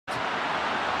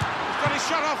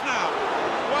shut off now.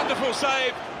 Wonderful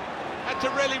save. Had to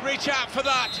really reach out for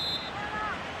that.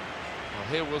 Well,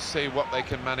 here we'll see what they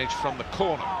can manage from the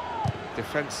corner.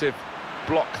 Defensive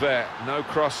block there, no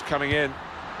cross coming in.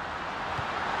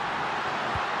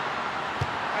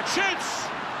 And shoots!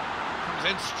 Comes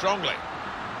in strongly.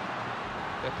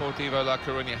 Deportivo La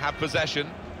Coruña have possession.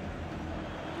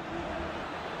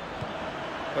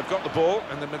 They've got the ball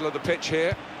in the middle of the pitch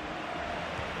here.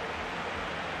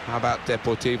 How about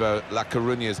Deportivo La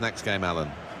Coruña's next game,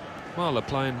 Alan? Well, they're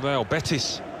playing Real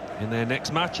Betis in their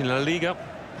next match in La Liga.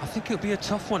 I think it'll be a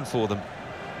tough one for them.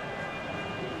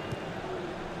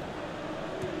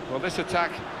 Well, this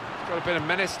attack has got a bit of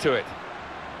menace to it.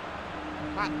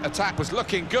 That attack was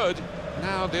looking good.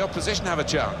 Now the opposition have a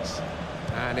chance.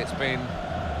 And it's been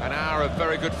an hour of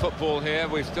very good football here.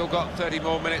 We've still got 30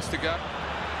 more minutes to go.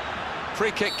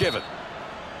 Free kick given.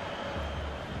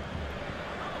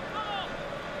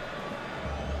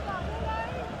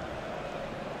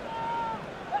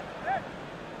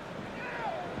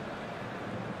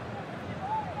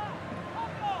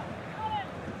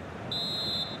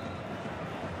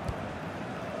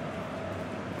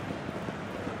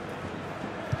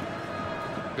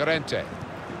 Llorente.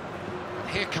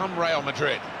 Here come Real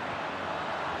Madrid.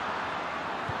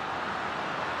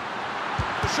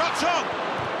 The shot's on!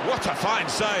 What a fine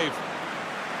save!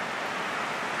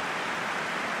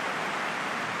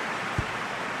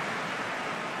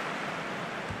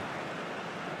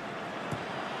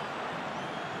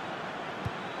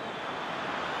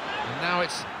 And now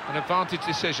it's an advantage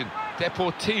decision.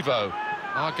 Deportivo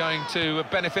are going to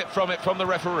benefit from it from the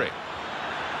referee.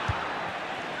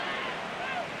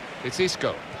 It's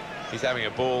Isco. He's having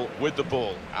a ball with the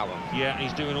ball, Alan. Yeah,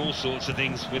 he's doing all sorts of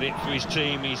things with it for his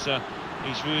team. He's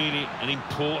really an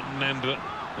important member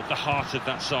of the heart of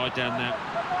that side down there.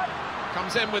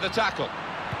 Comes in with a tackle.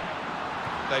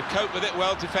 They've coped with it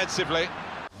well defensively.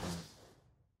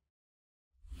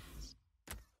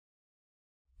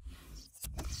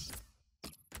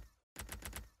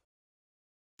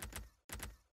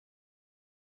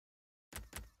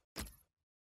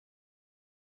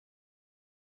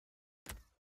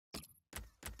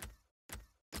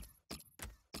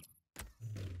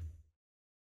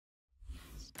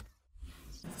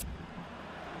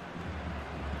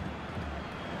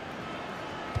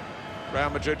 Real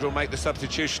Madrid will make the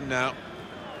substitution now.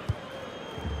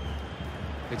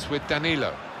 It's with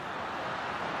Danilo.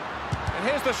 And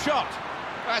here's the shot.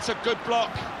 That's a good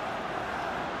block.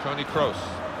 Toni Kroos.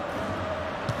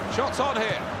 Shots on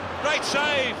here. Great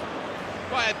save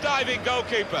by a diving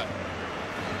goalkeeper.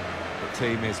 The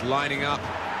team is lining up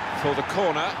for the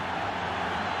corner.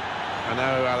 I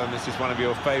know, Alan, this is one of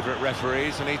your favourite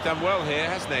referees, and he's done well here,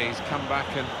 hasn't he? He's come back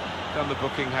and done the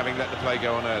booking, having let the play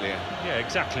go on earlier. Yeah,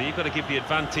 exactly. You've got to give the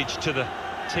advantage to the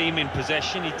team in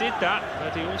possession. He did that,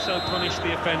 but he also punished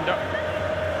the offender.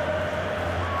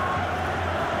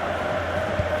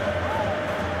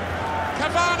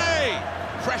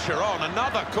 Cavani! Pressure on,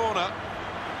 another corner.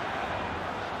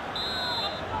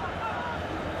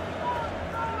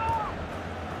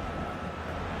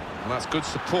 And that's good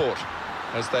support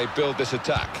as they build this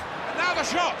attack. And now the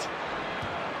shot!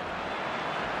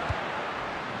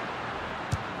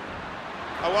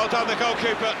 Oh, well done, the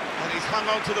goalkeeper, and he's hung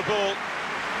on to the ball.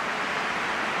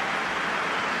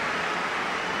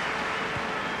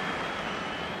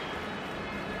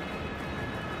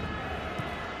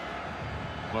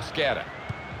 Mosquera.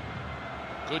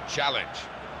 Good challenge.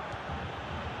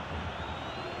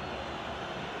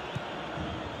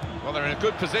 Well, they're in a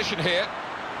good position here.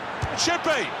 It should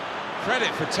be.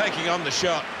 Credit for taking on the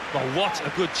shot. Well, what a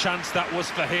good chance that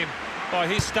was for him. By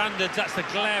his standards, that's a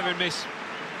glaring miss.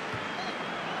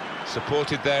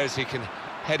 Supported there as he can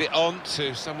head it on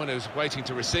to someone who's waiting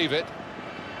to receive it.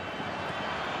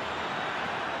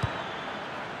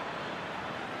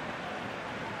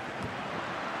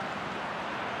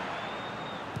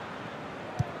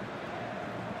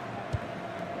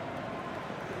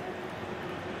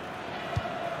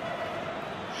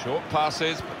 Short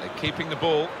passes, but they're keeping the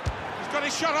ball. He's got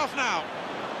his shot off now.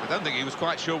 I don't think he was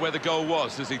quite sure where the goal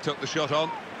was as he took the shot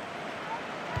on.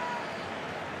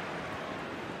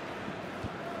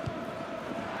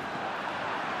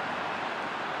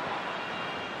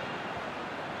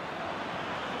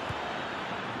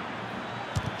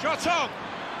 Shot on!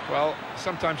 Well,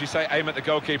 sometimes you say aim at the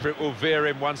goalkeeper, it will veer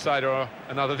in one side or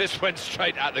another. This went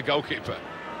straight at the goalkeeper.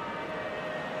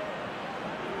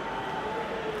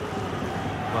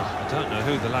 Well, I don't know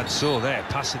who the lad saw there,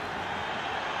 passing.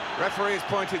 Referee is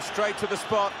pointed straight to the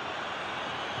spot.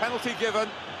 Penalty given.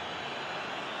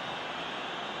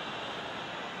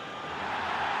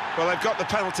 Well, they've got the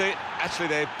penalty, Actually,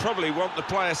 they probably want the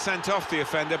player sent off, the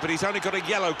offender, but he's only got a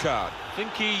yellow card. I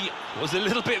think he was a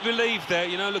little bit relieved there,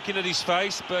 you know, looking at his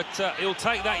face, but he'll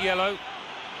take that yellow.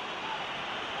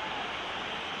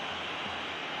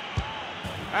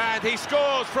 And he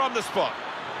scores from the spot.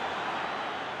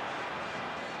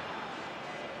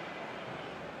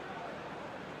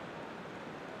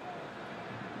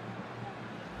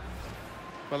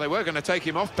 Well, they were going to take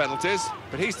him off penalties,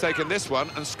 but he's taken this one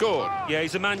and scored. Yeah,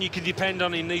 he's a man you can depend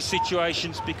on in these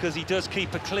situations because he does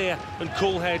keep a clear and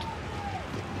cool head.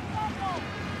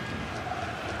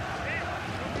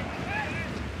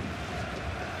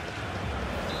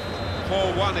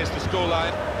 "4-1 is the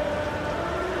scoreline.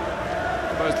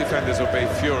 Most defenders will be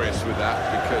furious with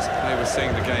that because they were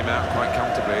seeing the game out quite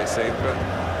comfortably, it seemed, but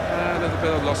a little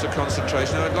bit of loss of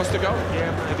concentration. They've lost a goal.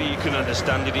 Yeah, maybe you can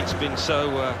understand it. It's been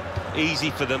so easy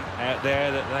for them out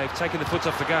there that they've taken the foot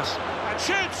off the gas. And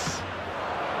shoots!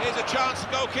 Here's a chance,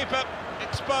 goalkeeper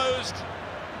exposed.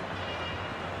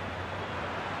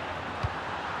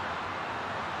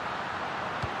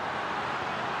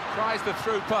 Tries the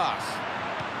through pass.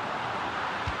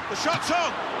 The shot's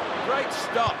on! Great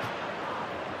stop.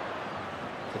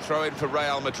 The throw in for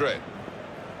Real Madrid.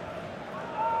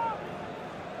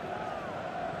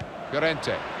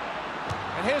 Llorente.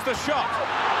 And here's the shot.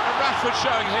 And Rashford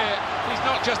showing here, he's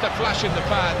not just a flash in the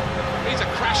pan, he's a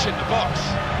crash in the box.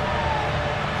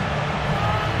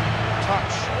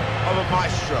 Touch of a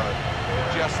maestro.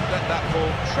 Just let that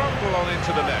ball trundle on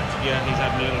into the net. Yeah, he's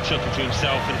having a little chuckle to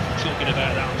himself and talking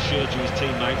about that, I'm sure, to his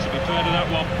teammates. He'll be proud of that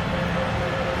one.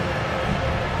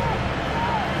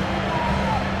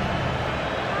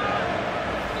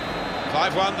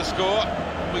 "5-1 the score.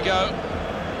 On we go.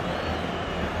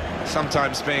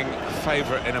 Sometimes being a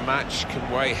favourite in a match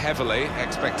can weigh heavily,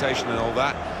 expectation and all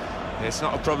that. It's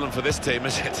not a problem for this team,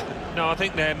 is it? No, I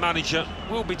think their manager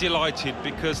will be delighted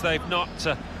because they've not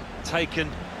taken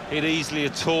it easily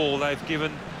at all. They've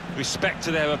given respect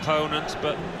to their opponents,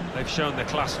 but they've shown their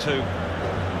class too.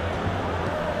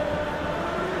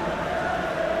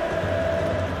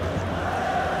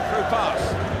 Through pass.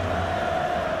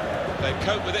 They've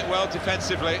coped with it well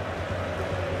defensively.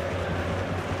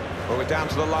 Well, we're down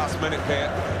to the last minute here.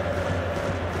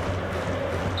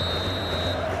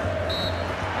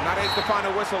 And that is the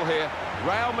final whistle here.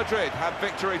 Real Madrid have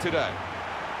victory today.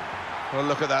 Well,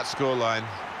 look at that scoreline.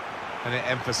 And it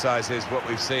emphasises what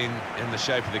we've seen in the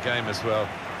shape of the game as well.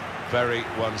 Very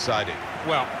one-sided.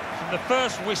 Well, from the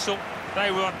first whistle, they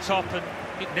were on top and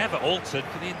it never altered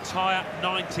for the entire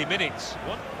 90 minutes.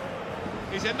 What?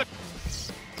 He's in the...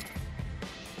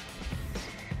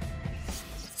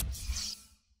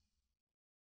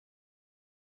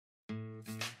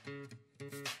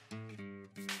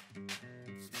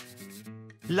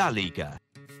 La Liga.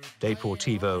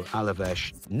 Deportivo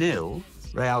Alaves 0,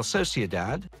 Real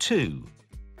Sociedad 2,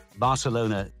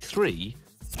 Barcelona 3,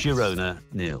 Girona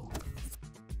 0.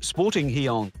 Sporting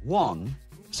Gijón 1,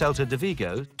 Celta de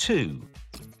Vigo 2,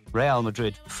 Real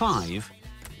Madrid 5,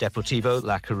 Deportivo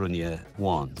La Coruña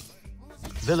 1,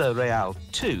 Villarreal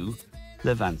 2,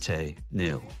 Levante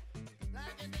 0.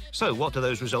 So what do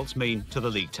those results mean to the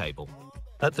league table?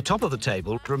 At the top of the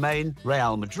table remain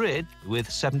Real Madrid with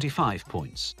 75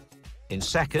 points. In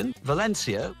second,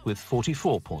 Valencia with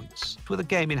 44 points, with a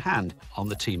game in hand on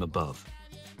the team above.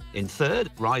 In third,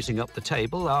 rising up the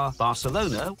table, are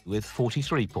Barcelona with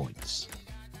 43 points.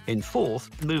 In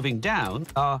fourth, moving down,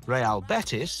 are Real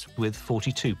Betis with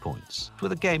 42 points,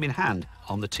 with a game in hand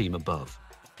on the team above.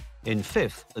 In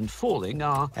fifth and falling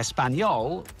are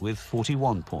Espanyol with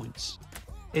 41 points.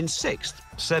 In sixth,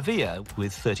 Sevilla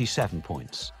with 37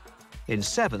 points. In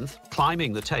seventh,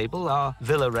 climbing the table, are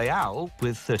Villarreal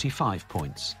with 35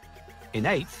 points. In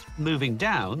eighth, moving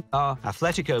down, are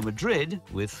Atletico Madrid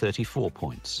with 34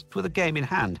 points, with a game in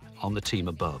hand on the team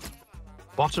above.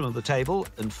 Bottom of the table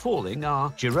and falling are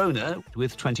Girona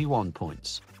with 21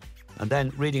 points. And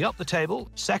then reading up the table,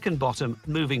 second bottom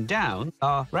moving down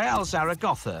are Real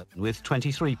Zaragoza with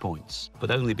 23 points,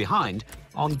 but only behind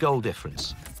on goal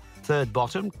difference. Third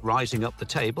bottom, rising up the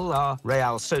table, are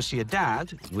Real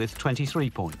Sociedad with 23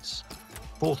 points.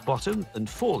 Fourth bottom and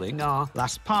falling are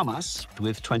Las Palmas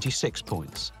with 26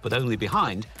 points, but only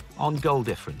behind on goal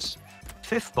difference.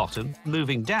 Fifth bottom,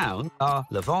 moving down, are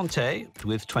Levante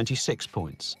with 26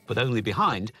 points, but only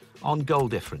behind on goal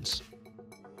difference.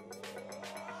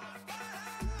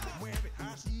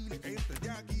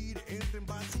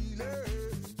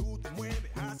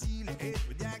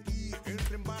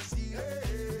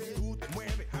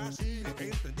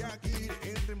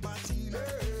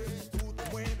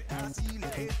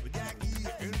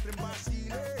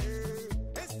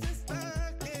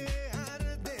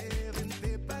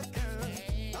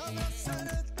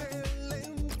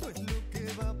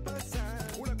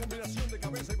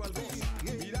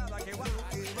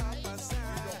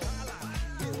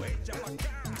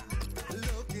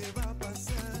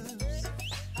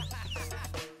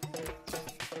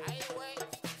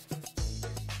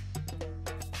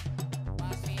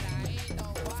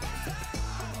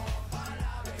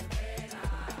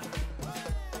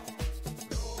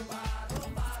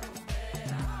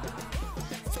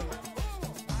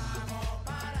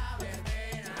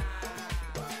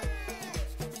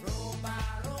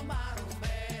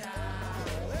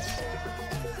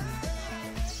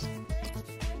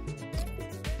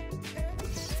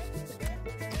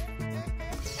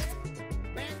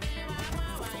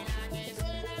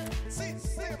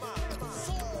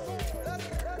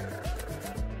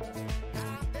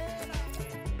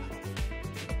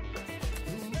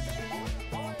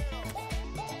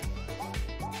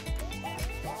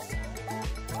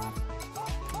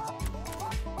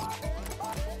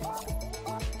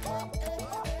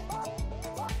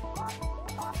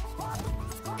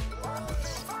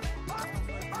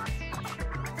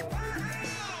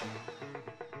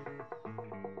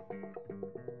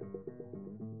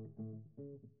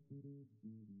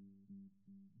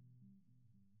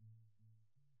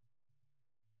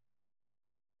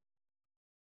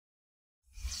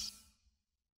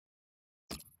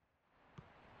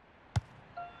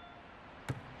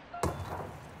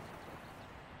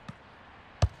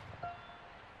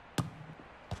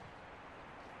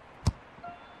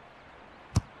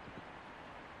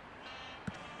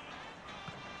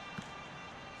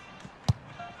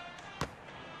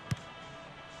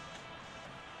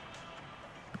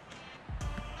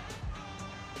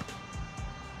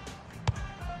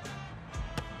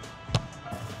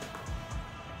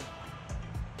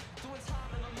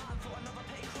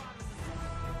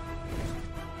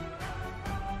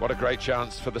 What a great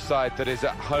chance for the side that is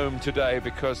at home today,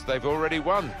 because they've already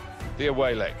won the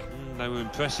away leg. They were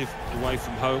impressive away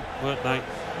from home, weren't they?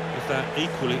 If they're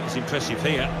equally as impressive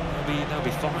here, they'll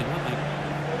be fine, won't they?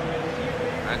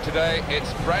 And today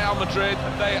it's Real Madrid,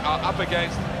 and they are up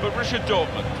against Borussia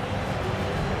Dortmund.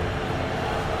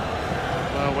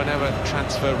 Well, whenever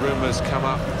transfer rumours come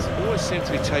up, there always seem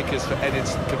to be takers for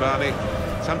Edinson Cavani.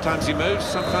 Sometimes he moves,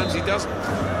 sometimes he doesn't.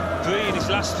 3 in his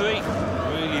last 3,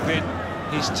 really been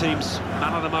his team's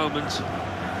man of the moment.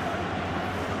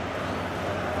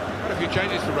 Quite a few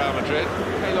changes for Real Madrid.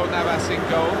 Keylor Navas in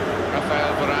goal.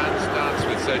 Rafael Varane starts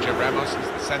with Sergio Ramos as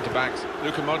the centre-backs.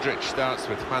 Luka Modric starts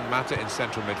with Juan Mata in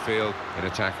central midfield. In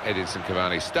attack, Edinson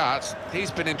Cavani starts.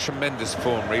 He's been in tremendous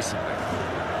form recently.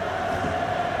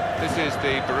 This is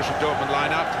the Borussia Dortmund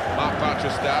lineup. Marc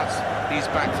Bartra starts. He's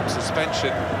back from suspension.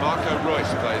 Marco Reus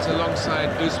plays alongside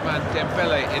Ousmane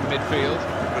Dembele in midfield.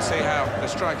 We'll see how the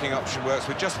striking option works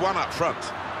with just one up front.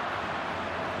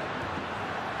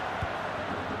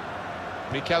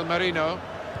 Mikel Merino.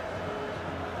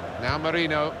 Now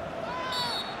Merino.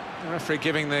 The referee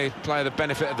giving the player the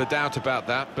benefit of the doubt about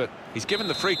that, but he's given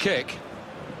the free kick.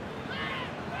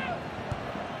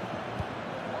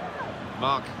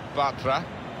 Marc Bartra.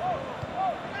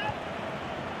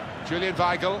 Julian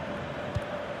Weigl.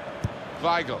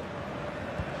 Weigl.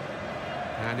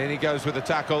 And in he goes with the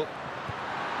tackle.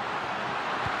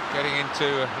 Getting into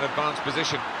an advanced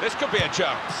position. This could be a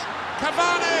chance.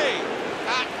 Cavani!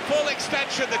 At full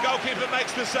extension, the goalkeeper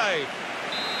makes the save.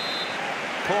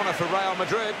 Corner for Real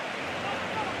Madrid.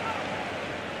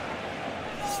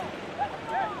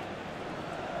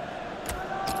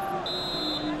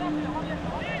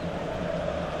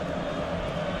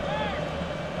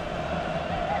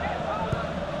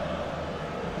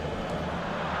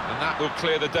 And that will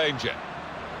clear the danger.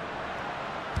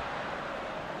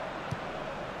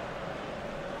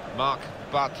 Marc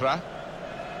Bartra.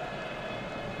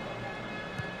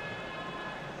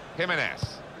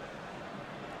 Jimenez.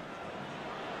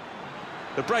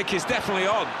 The break is definitely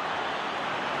on.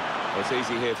 Well, it's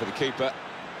easy here for the keeper.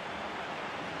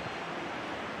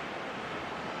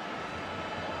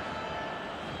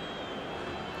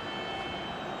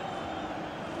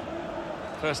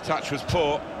 First touch was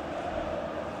poor.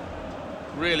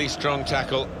 Really strong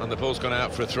tackle, and the ball's gone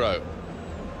out for a throw.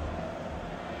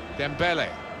 Dembele.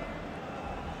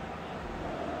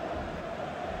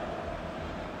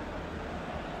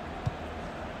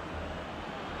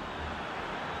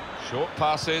 Short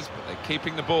passes, but they're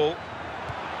keeping the ball.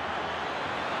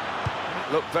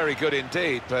 Looked very good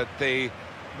indeed, but the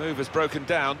move has broken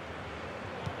down.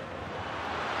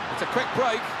 It's a quick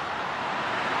break.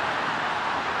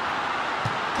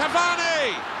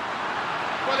 Cavani!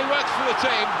 Well, he works for the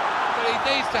team, but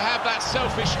he needs to have that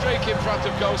selfish streak in front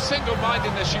of goal.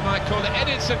 Single-mindedness, you might call it.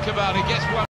 Edinson Cavani gets one.